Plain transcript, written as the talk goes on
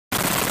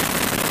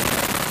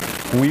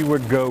we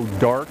would go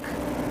dark.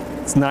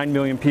 It's 9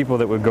 million people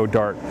that would go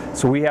dark.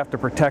 So we have to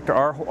protect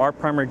our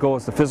primary goal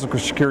is the physical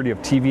security of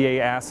TVA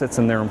assets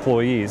and their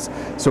employees.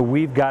 So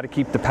we've got to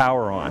keep the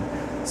power on.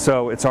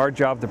 So it's our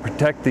job to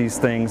protect these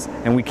things,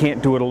 and we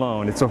can't do it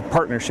alone. It's a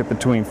partnership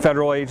between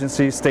federal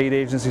agencies, state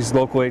agencies,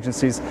 local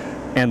agencies,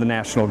 and the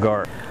National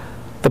Guard.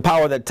 The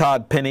power that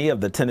Todd Penny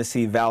of the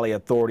Tennessee Valley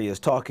Authority is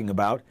talking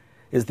about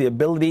is the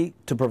ability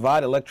to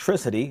provide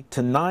electricity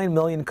to 9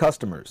 million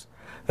customers.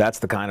 That's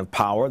the kind of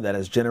power that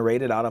is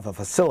generated out of a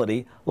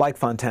facility like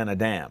Fontana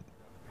Dam.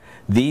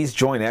 These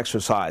joint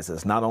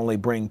exercises not only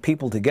bring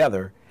people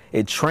together,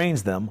 it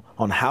trains them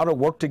on how to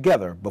work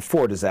together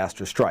before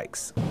disaster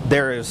strikes.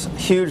 There is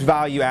huge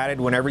value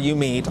added whenever you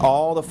meet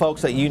all the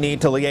folks that you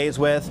need to liaise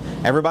with,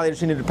 everybody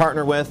that you need to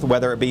partner with,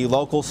 whether it be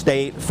local,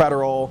 state,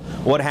 federal,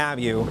 what have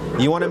you.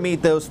 You want to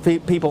meet those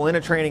people in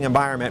a training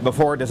environment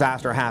before a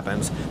disaster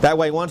happens. That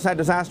way, once that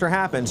disaster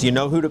happens, you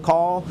know who to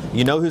call,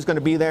 you know who's going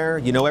to be there,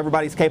 you know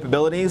everybody's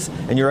capabilities,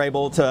 and you're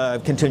able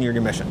to continue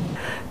your mission.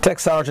 Tech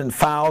Sergeant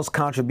Fowles'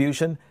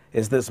 contribution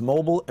is this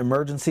Mobile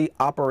Emergency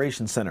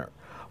Operations Center,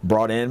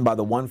 brought in by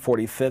the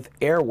 145th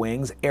Air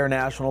Wing's Air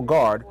National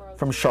Guard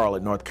from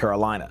Charlotte, North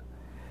Carolina.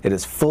 It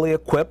is fully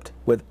equipped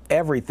with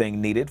everything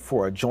needed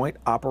for a joint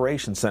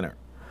operations center,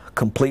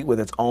 complete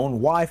with its own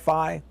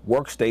Wi-Fi,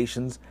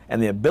 workstations,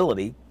 and the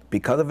ability,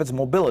 because of its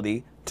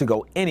mobility, to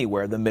go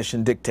anywhere the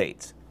mission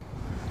dictates.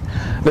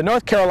 The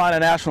North Carolina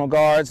National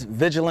Guard's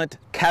Vigilant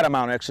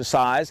Catamount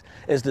exercise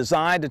is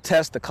designed to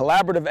test the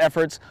collaborative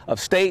efforts of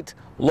state,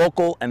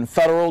 local, and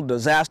federal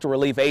disaster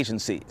relief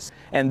agencies.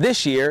 And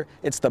this year,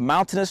 it's the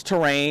mountainous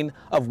terrain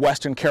of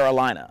Western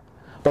Carolina.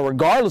 But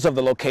regardless of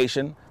the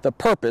location, the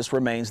purpose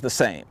remains the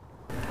same.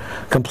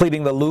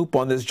 Completing the loop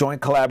on this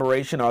joint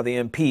collaboration are the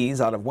MPs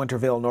out of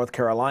Winterville, North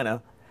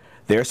Carolina.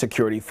 Their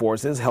security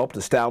forces helped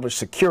establish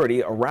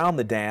security around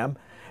the dam,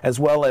 as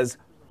well as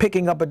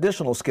picking up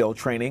additional skill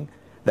training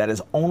that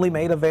is only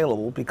made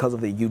available because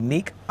of the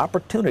unique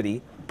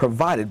opportunity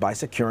provided by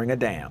securing a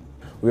dam.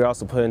 We're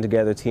also putting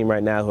together a team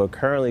right now who are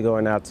currently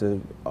going out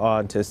to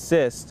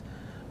assist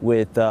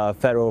with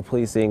federal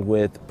policing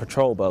with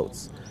patrol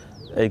boats.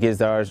 It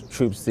gives our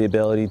troops the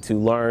ability to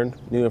learn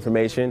new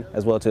information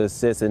as well to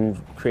assist and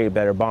create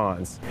better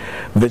bonds.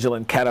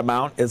 Vigilant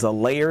Catamount is a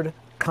layered,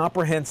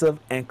 comprehensive,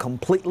 and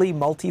completely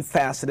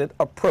multifaceted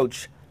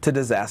approach to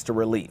disaster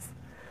relief,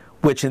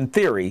 which in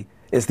theory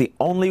is the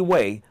only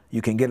way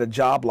you can get a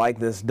job like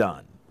this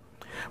done.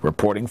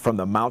 Reporting from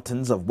the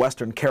mountains of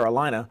Western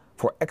Carolina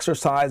for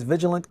Exercise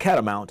Vigilant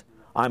Catamount,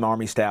 I'm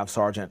Army Staff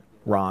Sergeant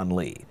Ron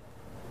Lee.